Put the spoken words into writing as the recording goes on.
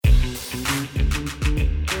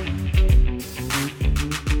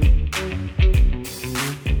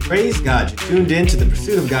Praise God, you're tuned in to the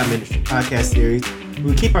Pursuit of God Ministry podcast series.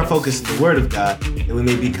 We keep our focus on the Word of God that we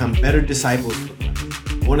may become better disciples for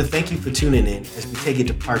Christ. I want to thank you for tuning in as we take a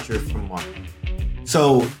departure from Mark.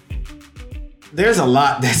 So, there's a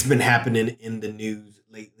lot that's been happening in the news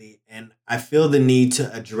lately, and I feel the need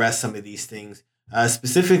to address some of these things,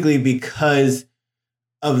 specifically because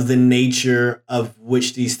of the nature of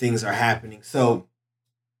which these things are happening. So,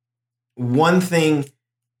 one thing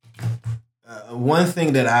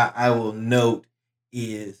that I will note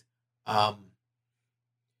is I've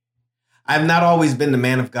not always been the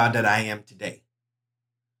man of God that I am today.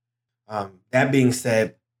 That being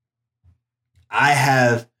said, I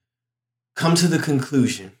have come to the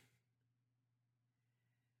conclusion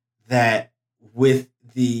that with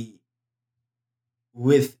the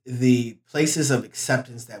places of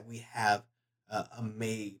acceptance that we have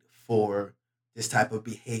made for this type of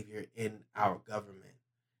behavior in our government,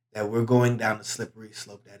 that we're going down a slippery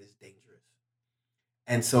slope that is dangerous.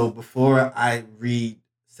 And so before I read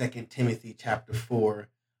 2 Timothy chapter 4,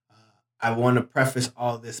 I want to preface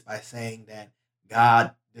all this by saying that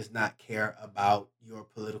God does not care about your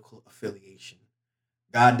political affiliation.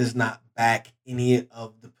 God does not back any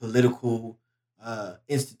of the political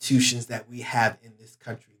institutions that we have in this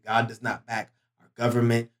country. God does not back our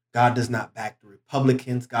government. God does not back the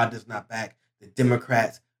Republicans. God does not back the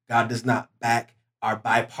Democrats. God does not back our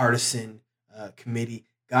bipartisan committee.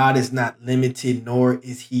 God is not limited, nor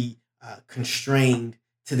is he constrained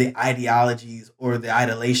to the ideologies or the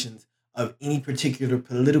idolations of any particular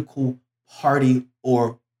political party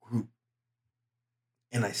or group.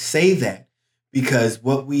 And I say that because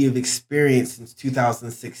what we have experienced since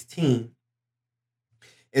 2016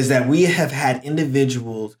 is that we have had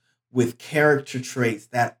individuals with character traits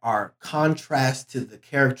that are contrast to the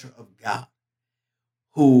character of God,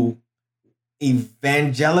 who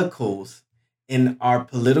evangelicals in our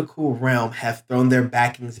political realm have thrown their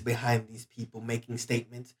backings behind these people, making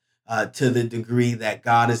statements to the degree that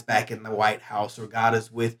God is back in the White House or God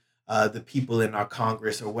is with the people in our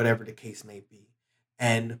Congress or whatever the case may be.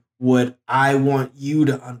 And what I want you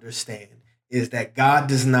to understand is that God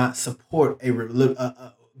does not support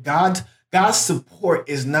God's support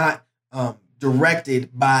is not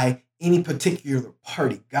directed by any particular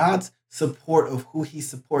party. God's support of who he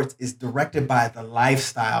supports is directed by the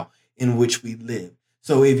lifestyle in which we live.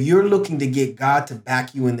 So if you're looking to get God to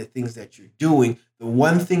back you in the things that you're doing, the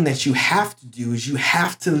one thing that you have to do is you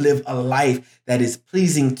have to live a life that is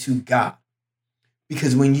pleasing to God.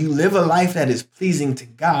 Because when you live a life that is pleasing to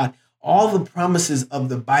God, all the promises of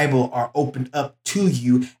the Bible are opened up to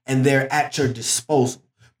you and they're at your disposal.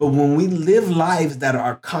 But when we live lives that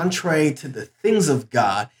are contrary to the things of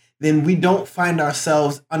God, then we don't find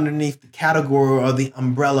ourselves underneath the category or the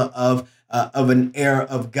umbrella of an heir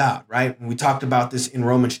of God, right? And we talked about this in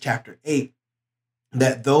Romans chapter 8,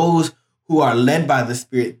 that those who are led by the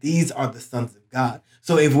Spirit, these are the sons of God.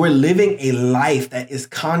 So if we're living a life that is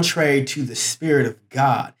contrary to the Spirit of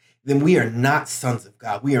God, then we are not sons of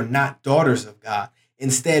God. We are not daughters of God.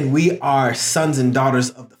 Instead, we are sons and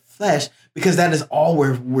daughters of the flesh, because that is all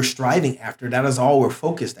we're striving after. That is all we're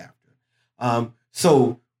focused after.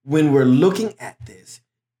 So when we're looking at this,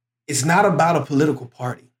 it's not about a political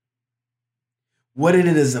party. What it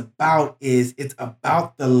is about is it's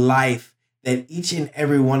about the life that each and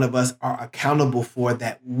every one of us are accountable for,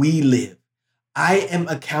 that we live. I am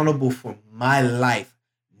accountable for my life,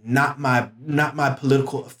 not my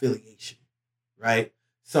political affiliation, right?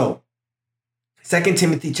 So 2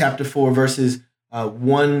 Timothy chapter 4, verses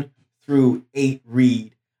 1 through 8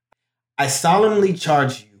 read, I solemnly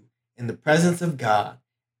charge you in the presence of God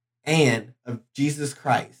and of Jesus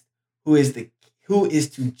Christ, who is to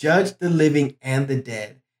judge the living and the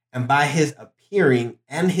dead, and by his appearing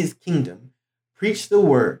and his kingdom, preach the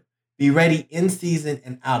word, be ready in season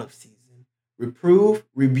and out of season, reprove,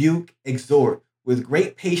 rebuke, exhort with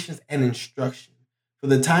great patience and instruction. For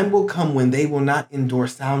the time will come when they will not endure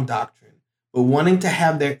sound doctrine, but wanting to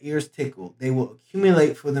have their ears tickled, they will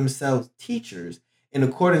accumulate for themselves teachers in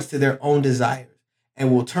accordance to their own desires,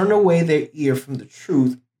 and will turn away their ear from the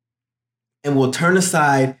truth and will turn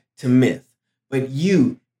aside to myth. But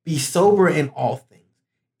you, be sober in all things,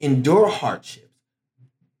 endure hardships,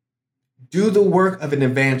 do the work of an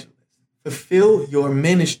evangelist, fulfill your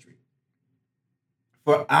ministry.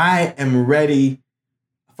 For I am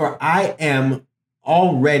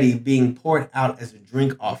already being poured out as a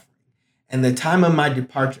drink offering, and the time of my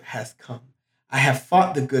departure has come. I have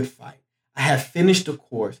fought the good fight. I have finished the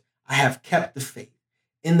course. I have kept the faith.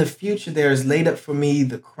 In the future, there is laid up for me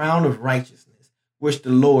the crown of righteousness, which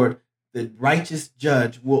the Lord, the righteous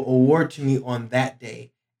judge, will award to me on that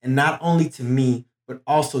day, and not only to me, but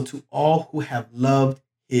also to all who have loved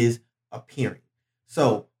his appearing.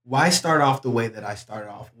 So why start off the way that I started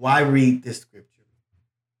off? Why read this scripture?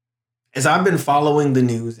 As I've been following the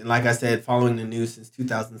news, and like I said, following the news since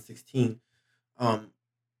 2016, I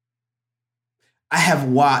have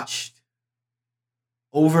watched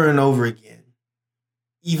over and over again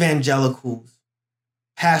evangelicals,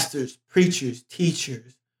 pastors, preachers,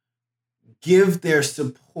 teachers give their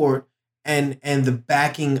support and the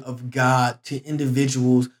backing of God to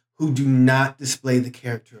individuals who do not display the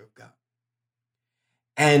character of God.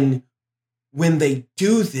 And when they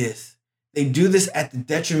do this at the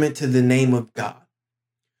detriment to the name of God.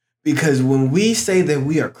 Because when we say that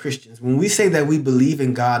we are Christians, when we say that we believe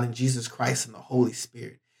in God and Jesus Christ and the Holy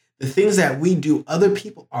Spirit, the things that we do, other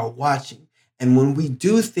people are watching. And when we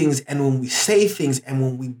do things and when we say things and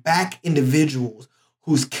when we back individuals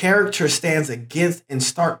whose character stands against in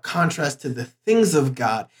stark contrast to the things of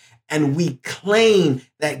God, and we claim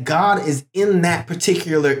that God is in that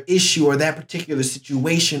particular issue or that particular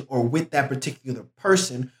situation or with that particular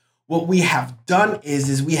person, what we have done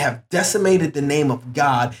is we have decimated the name of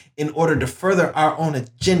God in order to further our own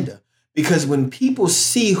agenda. Because when people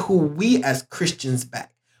see who we as Christians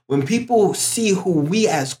back, when people see who we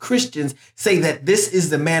as Christians say that this is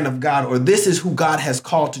the man of God or this is who God has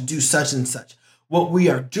called to do such and such, what we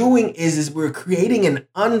are doing is we're creating an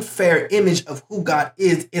unfair image of who God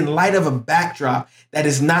is in light of a backdrop that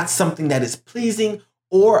is not something that is pleasing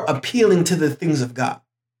or appealing to the things of God.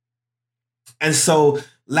 And so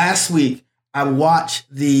last week, I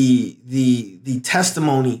watched the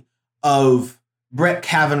testimony of Brett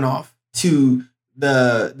Kavanaugh to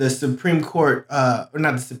the Supreme Court, or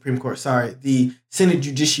not the Supreme Court, sorry, the Senate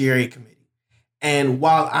Judiciary Committee. And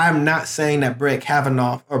while I'm not saying that Brett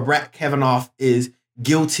Kavanaugh is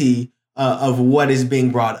guilty of what is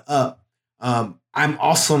being brought up, I'm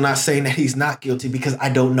also not saying that he's not guilty because I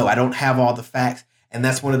don't know. I don't have all the facts. And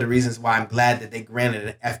that's one of the reasons why I'm glad that they granted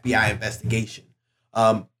an FBI investigation.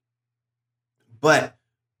 But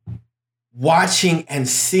watching and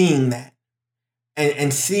seeing that,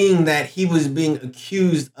 and seeing that he was being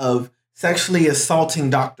accused of sexually assaulting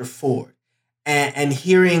Dr. Ford, and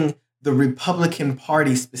hearing the Republican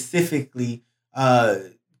Party specifically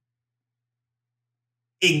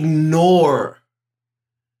ignore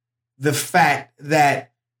the fact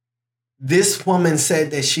that this woman said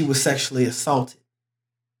that she was sexually assaulted.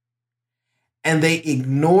 And they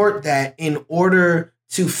ignored that in order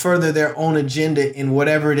to further their own agenda in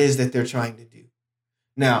whatever it is that they're trying to do.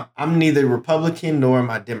 Now, I'm neither Republican nor am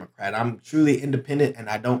I Democrat. I'm truly independent and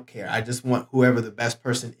I don't care. I just want whoever the best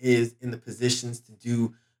person is in the positions to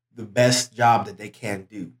do the best job that they can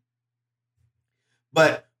do.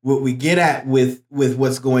 But what we get at with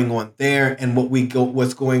what's going on there and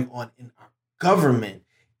what's going on in our government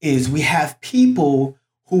is we have people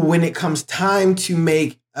who, when it comes time to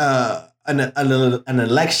make an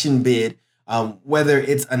election bid, whether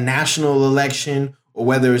it's a national election or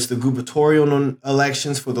whether it's the gubernatorial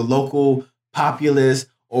elections for the local populace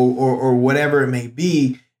or whatever it may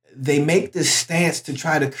be, they make this stance to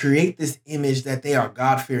try to create this image that they are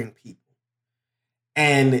God-fearing people.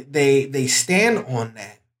 And they stand on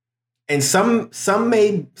that. And some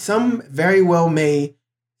very well may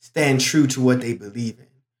stand true to what they believe in.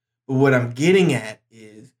 But what I'm getting at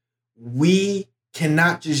is we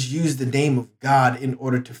cannot just use the name of God in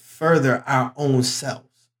order to further our own selves.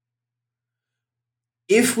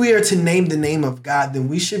 If we are to name the name of God, then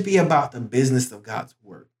we should be about the business of God's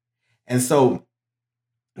word. And so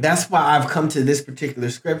that's why I've come to this particular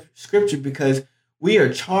scripture, because we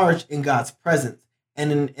are charged in God's presence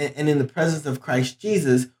and in the presence of Christ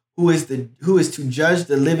Jesus, who is to judge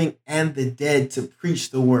the living and the dead, to preach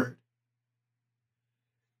the word.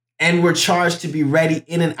 And we're charged to be ready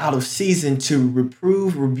in and out of season to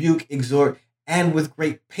reprove, rebuke, exhort, and with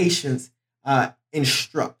great patience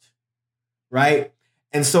instruct, right?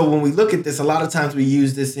 And so when we look at this, a lot of times we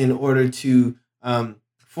use this in order to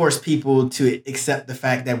force people to accept the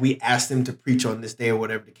fact that we asked them to preach on this day or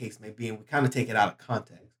whatever the case may be, and we kind of take it out of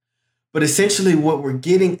context. But essentially what we're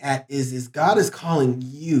getting at is God is calling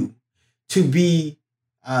you to be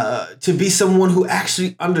someone who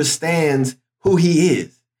actually understands who he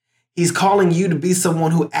is. He's calling you to be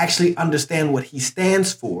someone who actually understands what he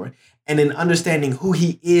stands for. And in understanding who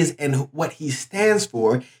he is and what he stands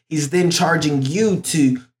for, he's then charging you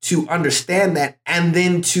to understand that and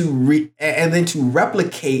then to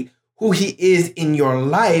replicate who he is in your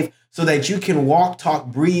life so that you can walk, talk,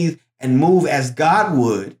 breathe, and move as God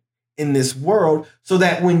would in this world, so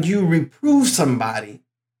that when you reprove somebody,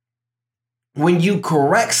 when you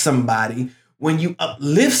correct somebody, when you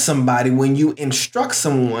uplift somebody, when you instruct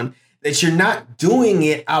someone, that you're not doing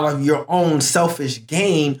it out of your own selfish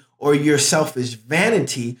gain or your selfish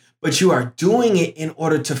vanity, but you are doing it in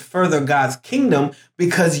order to further God's kingdom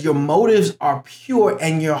because your motives are pure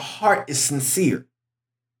and your heart is sincere.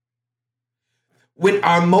 When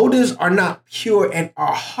our motives are not pure and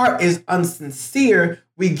our heart is unsincere,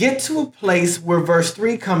 we get to a place where verse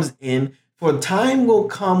 3 comes in. For time will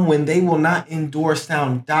come when they will not endure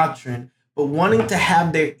sound doctrine, but wanting to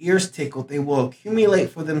have their ears tickled, they will accumulate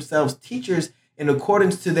for themselves teachers in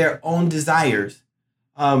accordance to their own desires,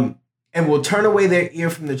 and will turn away their ear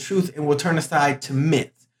from the truth and will turn aside to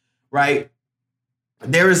myths, right?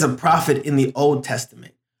 There is a prophet in the Old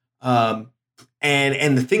Testament. And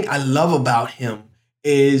the thing I love about him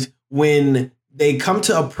is when they come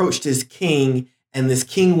to approach this king and this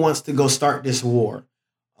king wants to go start this war.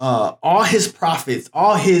 All his prophets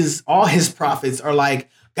are like,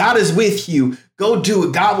 God is with you. Go do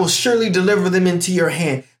it. God will surely deliver them into your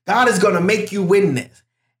hand. God is going to make you win this.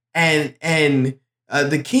 And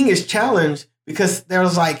the king is challenged because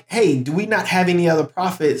there's like, hey, do we not have any other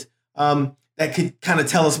prophets that could kind of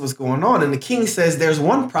tell us what's going on? And the king says, there's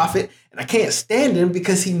one prophet and I can't stand him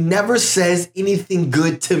because he never says anything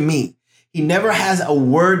good to me. He never has a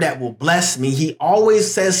word that will bless me. He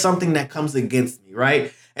always says something that comes against me,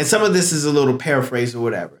 right? And some of this is a little paraphrase or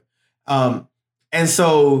whatever. And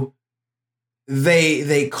so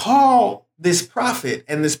they call this prophet,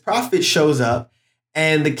 and this prophet shows up,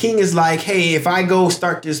 and the king is like, hey, if I go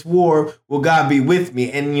start this war, will God be with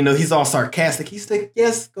me? And, he's all sarcastic. He's like,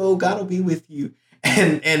 yes, go, God will be with you.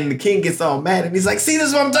 And the king gets all mad, and he's like, see, this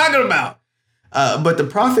is what I'm talking about. But the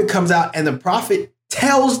prophet comes out, and the prophet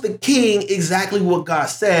tells the king exactly what God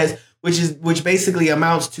says, which basically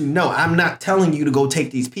amounts to, no, I'm not telling you to go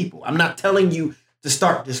take these people. I'm not telling you to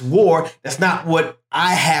start this war. That's not what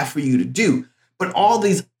I have for you to do. But all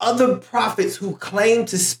these other prophets who claim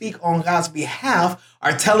to speak on God's behalf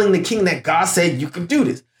are telling the king that God said you could do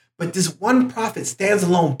this. But this one prophet stands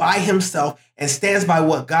alone by himself and stands by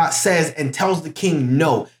what God says and tells the king,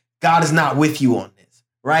 no, God is not with you on this,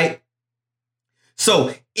 right?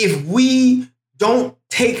 So if we don't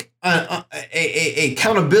take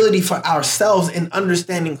accountability for ourselves in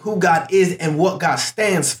understanding who God is and what God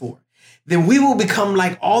stands for, then we will become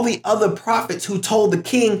like all the other prophets who told the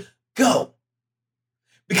king, go.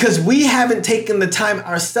 Because we haven't taken the time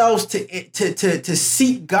ourselves to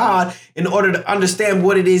seek God in order to understand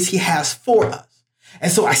what it is he has for us.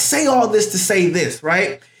 And so I say all this to say this,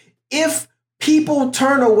 right? If people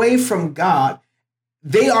turn away from God,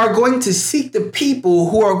 they are going to seek the people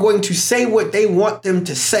who are going to say what they want them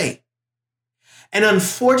to say. And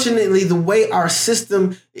unfortunately, the way our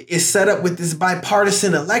system is set up with this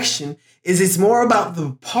bipartisan election is it's more about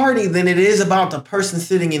the party than it is about the person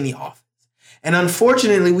sitting in the office. And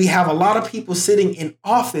unfortunately, we have a lot of people sitting in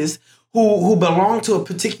office who belong to a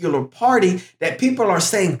particular party that people are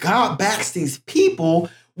saying God backs these people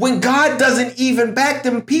when God doesn't even back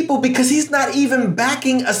them people because he's not even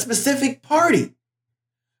backing a specific party,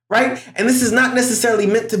 right? And this is not necessarily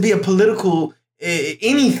meant to be a political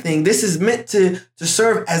anything. This is meant to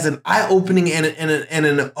serve as an eye-opening and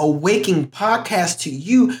an awakening podcast to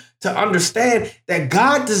you to understand that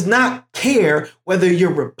God does not care whether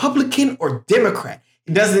you're Republican or Democrat.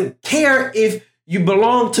 He doesn't care if you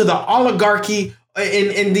belong to the oligarchy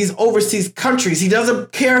in these overseas countries. He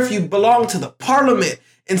doesn't care if you belong to the parliament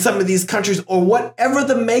in some of these countries or whatever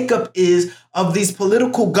the makeup is of these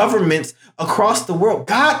political governments across the world.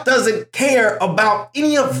 God doesn't care about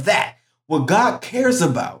any of that. What God cares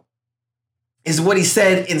about is what he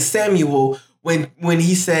said in Samuel when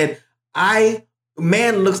he said,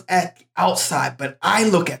 man looks at outside, but I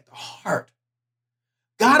look at the heart.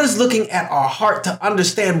 God is looking at our heart to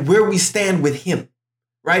understand where we stand with him,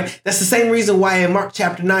 right? That's the same reason why in Mark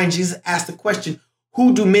chapter 9, Jesus asked the question,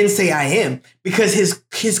 who do men say I am? Because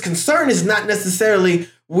his concern is not necessarily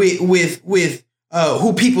with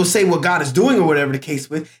who people say what God is doing or whatever the case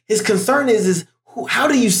with. His concern is how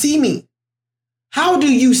do you see me? How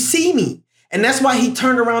do you see me? And that's why he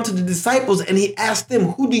turned around to the disciples and he asked them,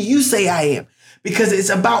 who do you say I am? Because it's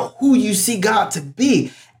about who you see God to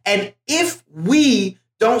be. And if we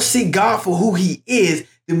don't see God for who he is,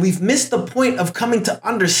 then we've missed the point of coming to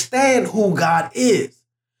understand who God is,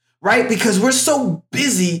 right? Because we're so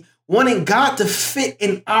busy wanting God to fit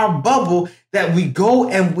in our bubble that we go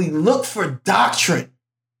and we look for doctrine.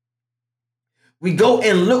 We go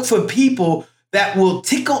and look for people that will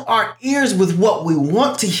tickle our ears with what we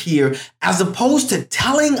want to hear, as opposed to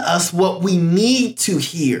telling us what we need to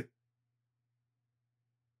hear.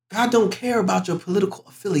 God don't care about your political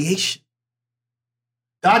affiliation.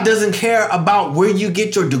 God doesn't care about where you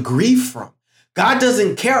get your degree from. God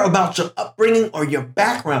doesn't care about your upbringing or your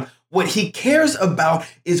background. What he cares about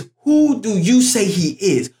is, who do you say he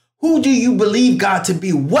is? Who do you believe God to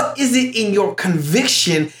be? What is it in your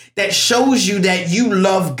conviction that shows you that you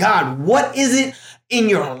love God? What is it in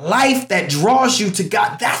your life that draws you to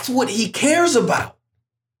God? That's what he cares about.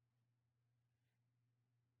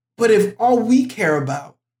 But if all we care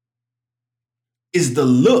about is the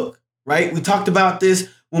look, right? We talked about this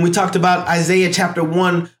when we talked about Isaiah chapter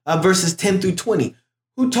 1, verses 10 through 20.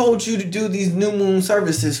 Who told you to do these new moon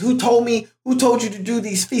services? Who told you to do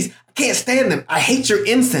these feasts? I can't stand them. I hate your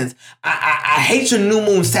incense. I hate your new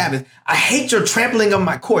moon Sabbath. I hate your trampling of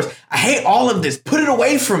my courts. I hate all of this. Put it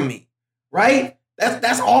away from me, right?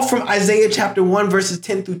 That's all from Isaiah chapter 1, verses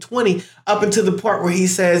 10 through 20, up until the part where he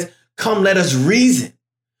says, come, let us reason.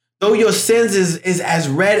 Though your sins is as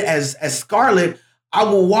red as scarlet, I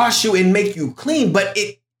will wash you and make you clean. But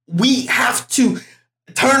we have to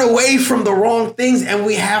turn away from the wrong things, and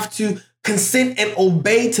we have to consent and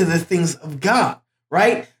obey to the things of God,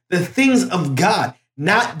 right? The things of God,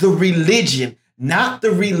 not the religion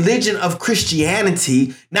of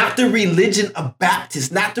Christianity, not the religion of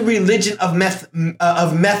Baptists, not the religion of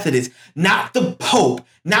Methodists, not the Pope,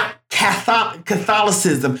 not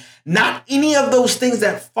Catholicism, not any of those things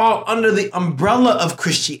that fall under the umbrella of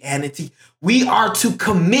Christianity. We are to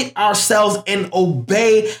commit ourselves and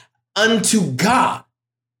obey unto God.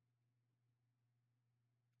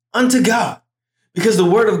 Unto God. Because the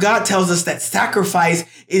word of God tells us that sacrifice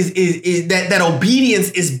is that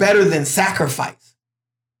obedience is better than sacrifice.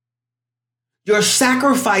 Your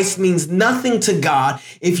sacrifice means nothing to God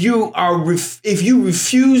if you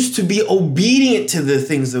refuse to be obedient to the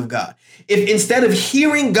things of God. If instead of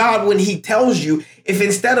hearing God when he tells you, if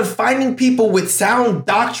instead of finding people with sound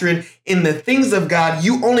doctrine in the things of God,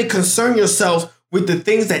 you only concern yourselves with the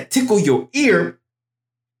things that tickle your ear,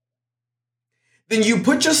 then you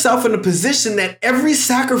put yourself in a position that every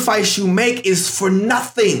sacrifice you make is for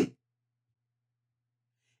nothing.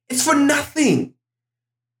 It's for nothing,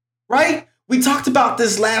 right? We talked about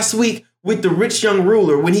this last week with the rich young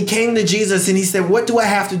ruler when he came to Jesus and he said, what do I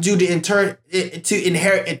have to do to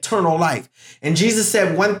inherit eternal life? And Jesus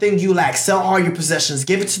said, one thing you lack, sell all your possessions,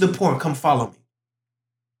 give it to the poor and come follow me,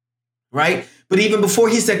 right? But even before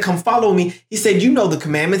he said, come follow me, he said, you know the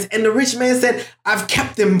commandments. And the rich man said, I've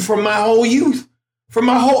kept them from my whole youth, from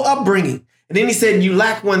my whole upbringing. And then he said, you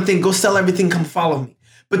lack one thing, go sell everything, come follow me.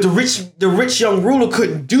 But the rich young ruler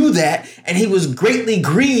couldn't do that, and he was greatly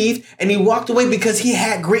grieved, and he walked away because he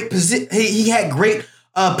had great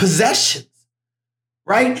possessions.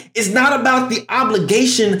 Right? It's not about the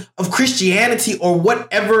obligation of Christianity or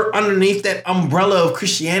whatever underneath that umbrella of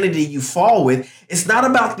Christianity you fall with. It's not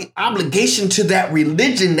about the obligation to that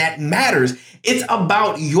religion that matters. It's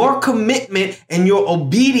about your commitment and your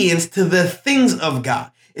obedience to the things of God.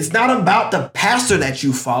 It's not about the pastor that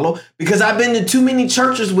you follow, because I've been to too many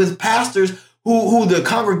churches with pastors who the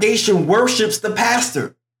congregation worships the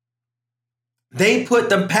pastor. They put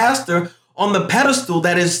the pastor on the pedestal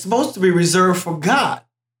that is supposed to be reserved for God.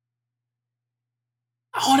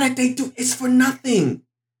 All that they do is for nothing,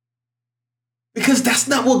 because that's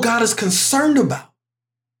not what God is concerned about.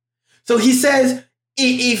 So he says,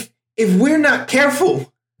 if we're not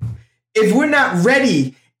careful, if we're not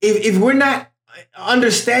ready, if we're not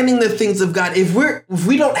understanding the things of God, if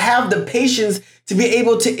we don't have the patience to be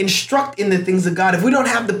able to instruct in the things of God, if we don't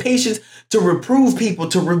have the patience to reprove people,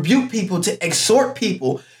 to rebuke people, to exhort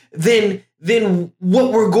people, then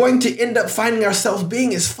what we're going to end up finding ourselves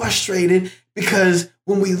being is frustrated, because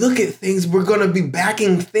when we look at things, we're going to be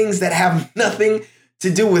backing things that have nothing to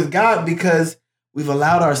do with God, because we've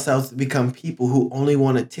allowed ourselves to become people who only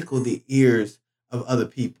want to tickle the ears of other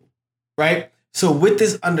people, right? So with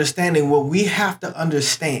this understanding, what we have to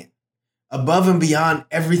understand above and beyond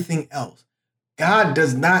everything else, God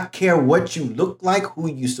does not care what you look like, who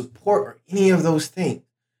you support, or any of those things.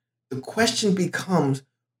 The question becomes,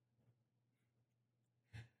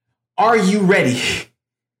 are you ready?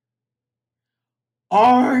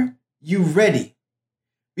 Are you ready?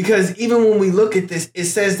 Because even when we look at this, it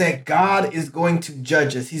says that God is going to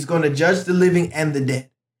judge us. He's going to judge the living and the dead.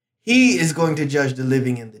 He is going to judge the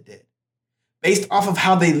living and the dead, based off of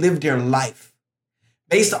how they live their life,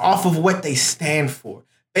 based off of what they stand for,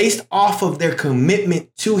 based off of their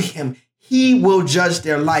commitment to him. He will judge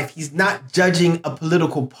their life. He's not judging a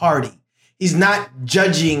political party. He's not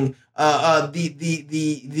judging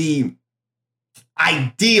the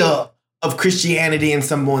idea of Christianity in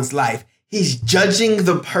someone's life. He's judging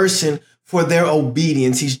the person for their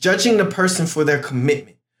obedience. He's judging the person for their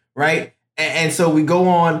commitment, right? And so we go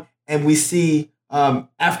on and we see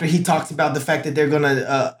after he talks about the fact that they're going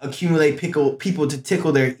to accumulate people to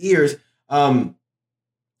tickle their ears.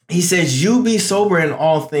 He says, "You be sober in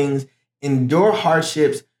all things, endure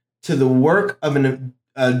hardships, to the work of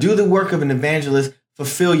do the work of an evangelist,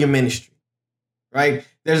 fulfill your ministry." Right?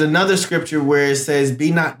 There's another scripture where it says,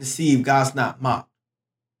 "Be not deceived, God's not mocked."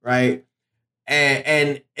 Right?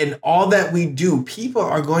 And all that we do, people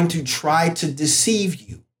are going to try to deceive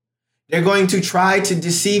you. They're going to try to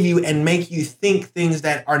deceive you and make you think things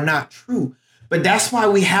that are not true. But that's why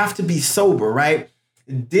we have to be sober, right?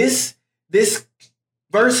 This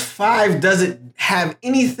verse 5 doesn't have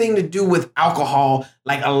anything to do with alcohol,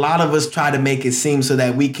 like a lot of us try to make it seem, so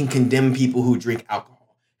that we can condemn people who drink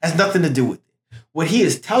alcohol. It has nothing to do with it. What he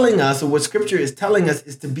is telling us, or what scripture is telling us,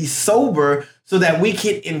 is to be sober so that we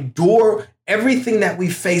can endure everything that we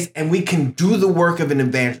face and we can do the work of an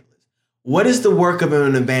evangelist. What is the work of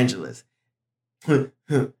an evangelist?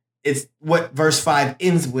 It's what verse 5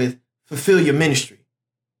 ends with: fulfill your ministry.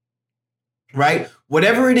 Right?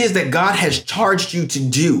 Whatever it is that God has charged you to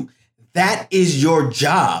do, that is your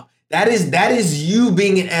job. That is you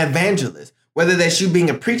being an evangelist. Whether that's you being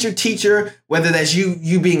a preacher, teacher, whether that's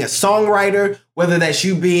you being a songwriter, whether that's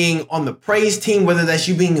you being on the praise team, whether that's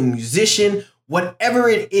you being a musician, whatever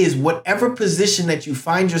it is, whatever position that you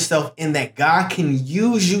find yourself in that God can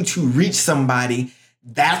use you to reach somebody,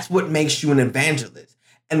 that's what makes you an evangelist.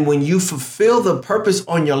 And when you fulfill the purpose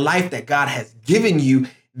on your life that God has given you,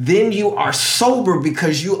 then you are sober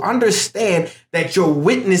because you understand that your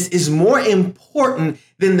witness is more important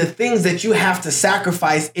than the things that you have to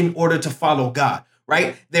sacrifice in order to follow God,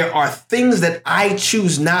 right? There are things that I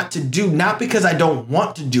choose not to do, not because I don't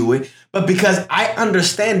want to do it, but because I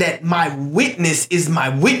understand that my witness is my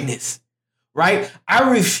witness, right? I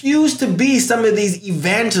refuse to be some of these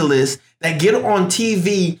evangelists that get on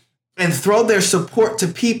TV and throw their support to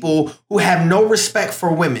people who have no respect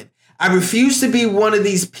for women. I refuse to be one of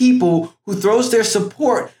these people who throws their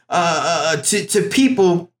support to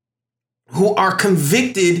people who are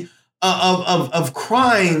convicted of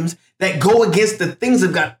crimes that go against the things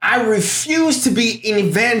of God. I refuse to be an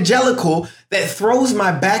evangelical that throws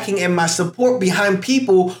my backing and my support behind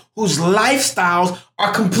people whose lifestyles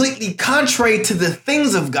are completely contrary to the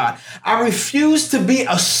things of God. I refuse to be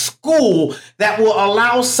a school that will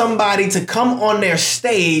allow somebody to come on their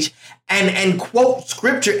stage and quote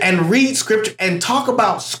scripture and read scripture and talk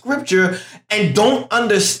about scripture and don't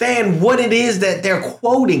understand what it is that they're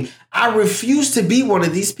quoting. I refuse to be one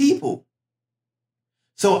of these people.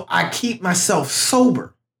 So I keep myself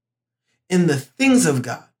sober in the things of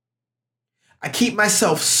God. I keep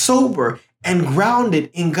myself sober and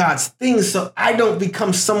grounded in God's things so I don't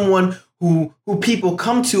become someone who people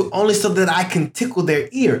come to only so that I can tickle their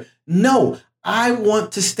ear. No, I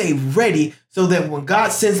want to stay ready so that when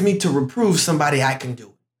God sends me to reprove somebody, I can do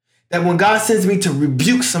it. That when God sends me to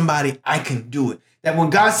rebuke somebody, I can do it. That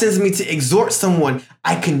when God sends me to exhort someone,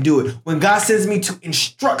 I can do it. When God sends me to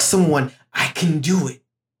instruct someone, I can do it.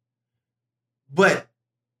 But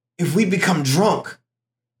if we become drunk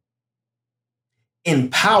in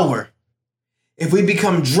power, if we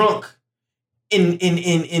become drunk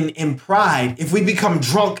in pride, if we become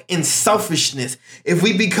drunk in selfishness, if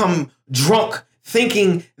we become drunk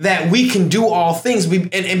thinking that we can do all things,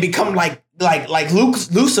 and become like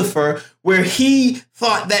Lucifer, where he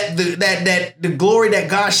thought that the glory that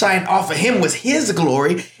God shined off of him was his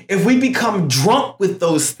glory. If we become drunk with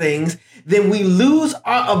those things, then we lose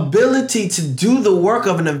our ability to do the work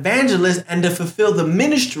of an evangelist and to fulfill the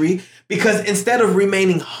ministry, because instead of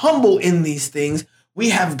remaining humble in these things, we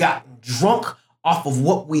have gotten drunk off of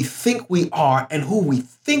what we think we are and who we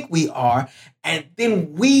think we are. And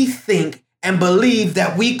then we think and believe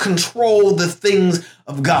that we control the things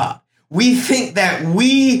of God. We think that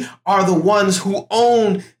we are the ones who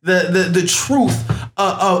own the truth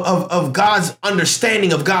of God's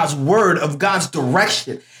understanding, of God's word, of God's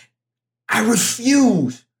direction. I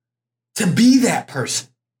refuse to be that person,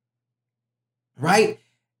 right?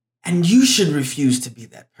 And you should refuse to be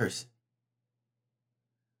that person.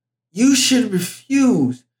 You should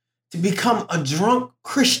refuse to become a drunk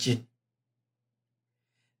Christian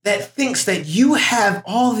that thinks that you have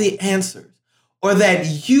all the answers, or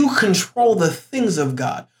that you control the things of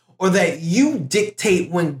God, or that you dictate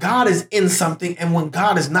when God is in something and when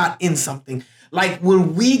God is not in something. Like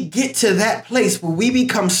when we get to that place where we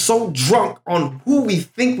become so drunk on who we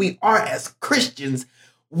think we are as Christians,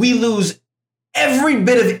 we lose every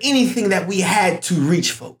bit of anything that we had to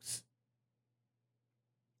reach folks.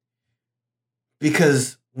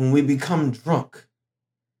 Because when we become drunk,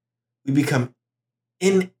 we become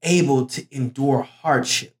unable to endure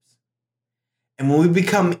hardships. And when we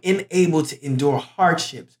become unable to endure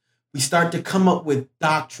hardships, we start to come up with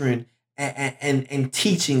doctrine and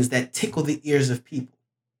teachings that tickle the ears of people,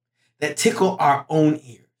 that tickle our own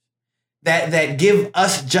ears, that give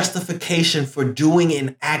us justification for doing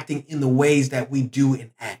and acting in the ways that we do and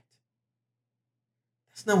act.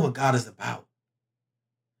 That's not what God is about.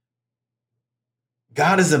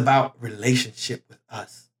 God is about relationship with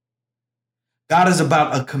us. God is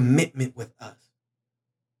about a commitment with us.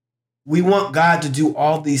 We want God to do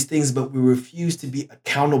all these things, but we refuse to be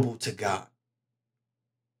accountable to God.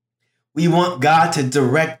 We want God to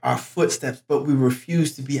direct our footsteps, but we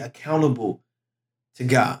refuse to be accountable to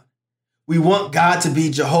God. We want God to be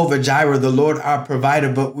Jehovah Jireh, the Lord our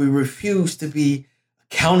provider, but we refuse to be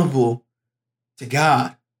accountable to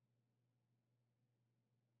God.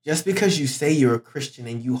 Just because you say you're a Christian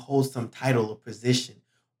and you hold some title or position,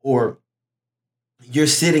 or you're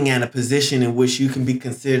sitting at a position in which you can be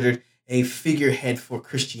considered a figurehead for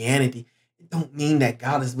Christianity, it don't mean that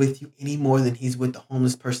God is with you any more than he's with the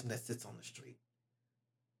homeless person that sits on the street.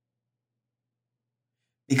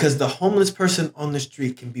 Because the homeless person on the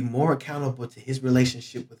street can be more accountable to his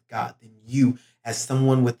relationship with God than you as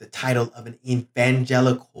someone with the title of an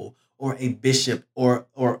evangelical or a bishop or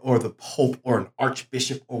the pope or an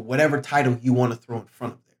archbishop or whatever title you want to throw in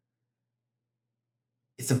front of there.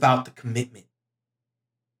 It's about the commitment.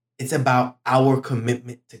 It's about our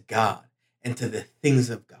commitment to God and to the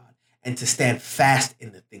things of God, and to stand fast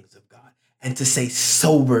in the things of God, and to stay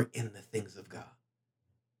sober in the things of God.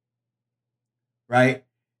 Right?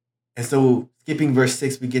 And so skipping verse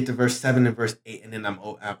 6, we get to verse 7 and verse 8, and then I'm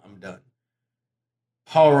done.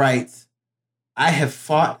 Paul writes, I have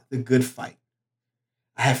fought the good fight.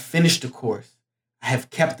 I have finished the course. I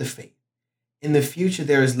have kept the faith. In the future,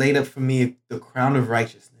 there is laid up for me the crown of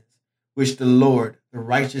righteousness, which the Lord, the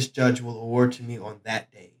righteous judge, will award to me on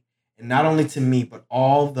that day. And not only to me, but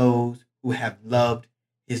all those who have loved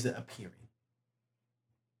his appearing.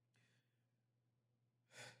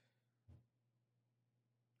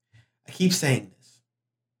 I keep saying this.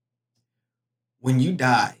 When you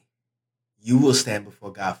die, you will stand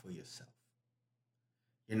before God for yourself.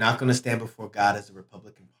 You're not going to stand before God as a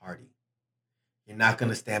Republican Party. You're not going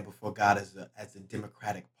to stand before God as a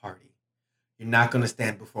Democratic Party. You're not going to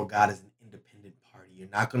stand before God as an independent party. You're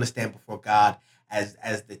not going to stand before God as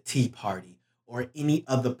the Tea Party or any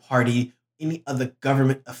other party, any other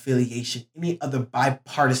government affiliation, any other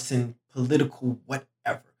bipartisan political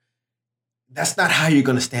whatever. That's not how you're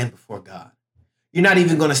going to stand before God. You're not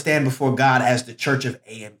even going to stand before God as the Church of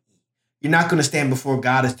AME. You're not going to stand before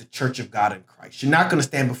God as the Church of God in Christ. You're not going to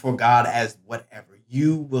stand before God as whatever.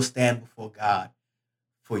 You will stand before God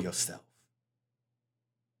for yourself.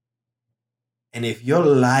 And if your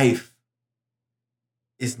life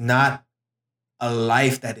is not a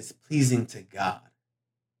life that is pleasing to God,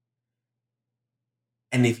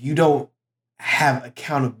 and if you don't have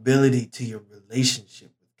accountability to your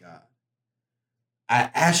relationship with God,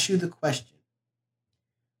 I ask you the question,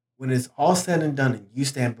 when it's all said and done and you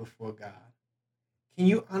stand before God, can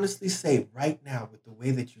you honestly say right now, with the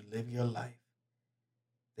way that you live your life,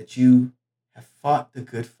 that you have fought the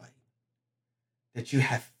good fight, that you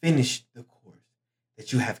have finished the course,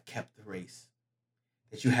 that you have kept the race,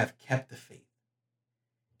 that you have kept the faith?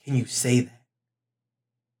 Can you say that?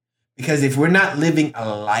 Because if we're not living a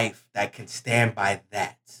life that can stand by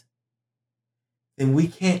that, then we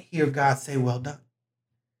can't hear God say, well done.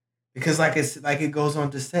 Because like it goes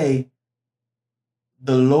on to say,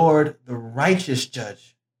 the Lord, the righteous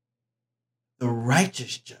judge,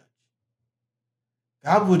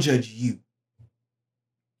 God will judge you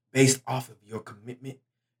based off of your commitment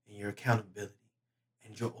and your accountability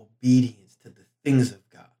and your obedience to the things of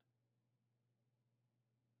God.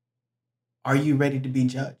 Are you ready to be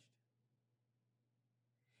judged?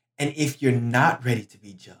 And if you're not ready to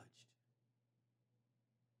be judged,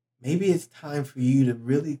 maybe it's time for you to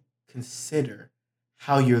really consider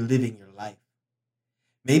how you're living your life.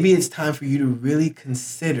 Maybe it's time for you to really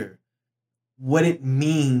consider what it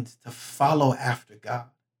means to follow after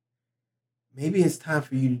God. Maybe it's time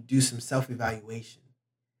for you to do some self-evaluation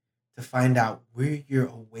to find out where you're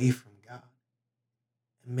away from God.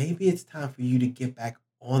 And maybe it's time for you to get back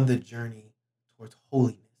on the journey towards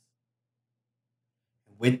holiness.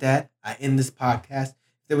 And with that, I end this podcast.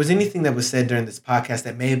 If there was anything that was said during this podcast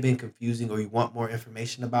that may have been confusing or you want more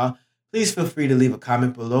information about, please feel free to leave a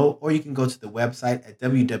comment below, or you can go to the website at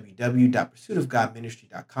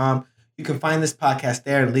www.pursuitofgodministry.com. You can find this podcast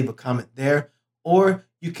there and leave a comment there, or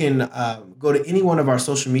you can go to any one of our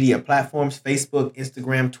social media platforms, Facebook,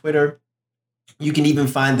 Instagram, Twitter. You can even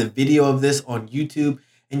find the video of this on YouTube,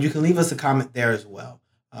 and you can leave us a comment there as well.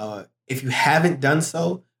 If you haven't done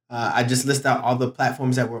so, I just list out all the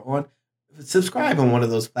platforms that we're on. Subscribe on one of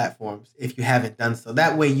those platforms if you haven't done so.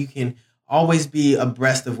 That way you can always be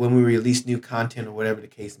abreast of when we release new content or whatever the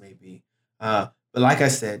case may be. But like I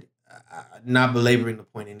said, not belaboring the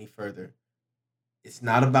point any further, it's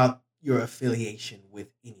not about your affiliation with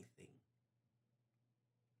anything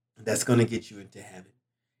that's going to get you into heaven.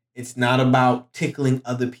 It's not about tickling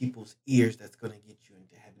other people's ears that's going to get you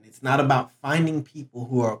into heaven. It's not about finding people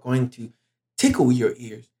who are going to tickle your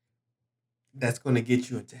ears that's going to get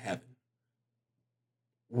you into heaven.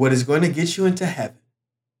 What is going to get you into heaven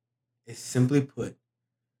is, simply put,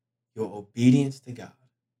 your obedience to God,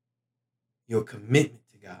 your commitment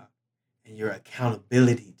to God, and your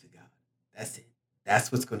accountability to God. That's it.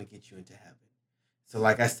 That's what's going to get you into heaven. So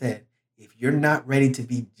like I said, if you're not ready to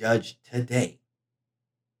be judged today,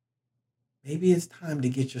 maybe it's time to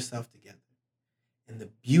get yourself together. And the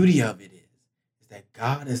beauty of it is that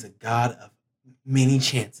God is a God of many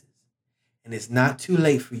chances. And it's not too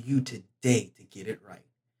late for you today to get it right.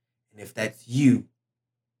 And if that's you,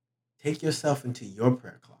 take yourself into your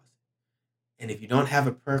prayer closet. And if you don't have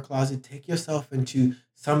a prayer closet, take yourself into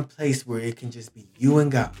some place where it can just be you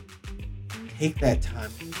and God. Take that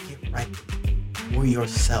time to get right for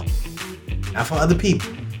yourself. Not for other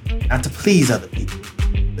people, not to please other people,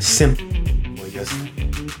 but simply for yourself.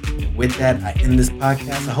 With that, I end this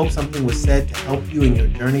podcast. I hope something was said to help you in your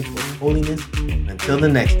journey towards holiness. And until the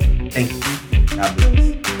next time, thank you. God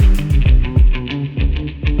bless.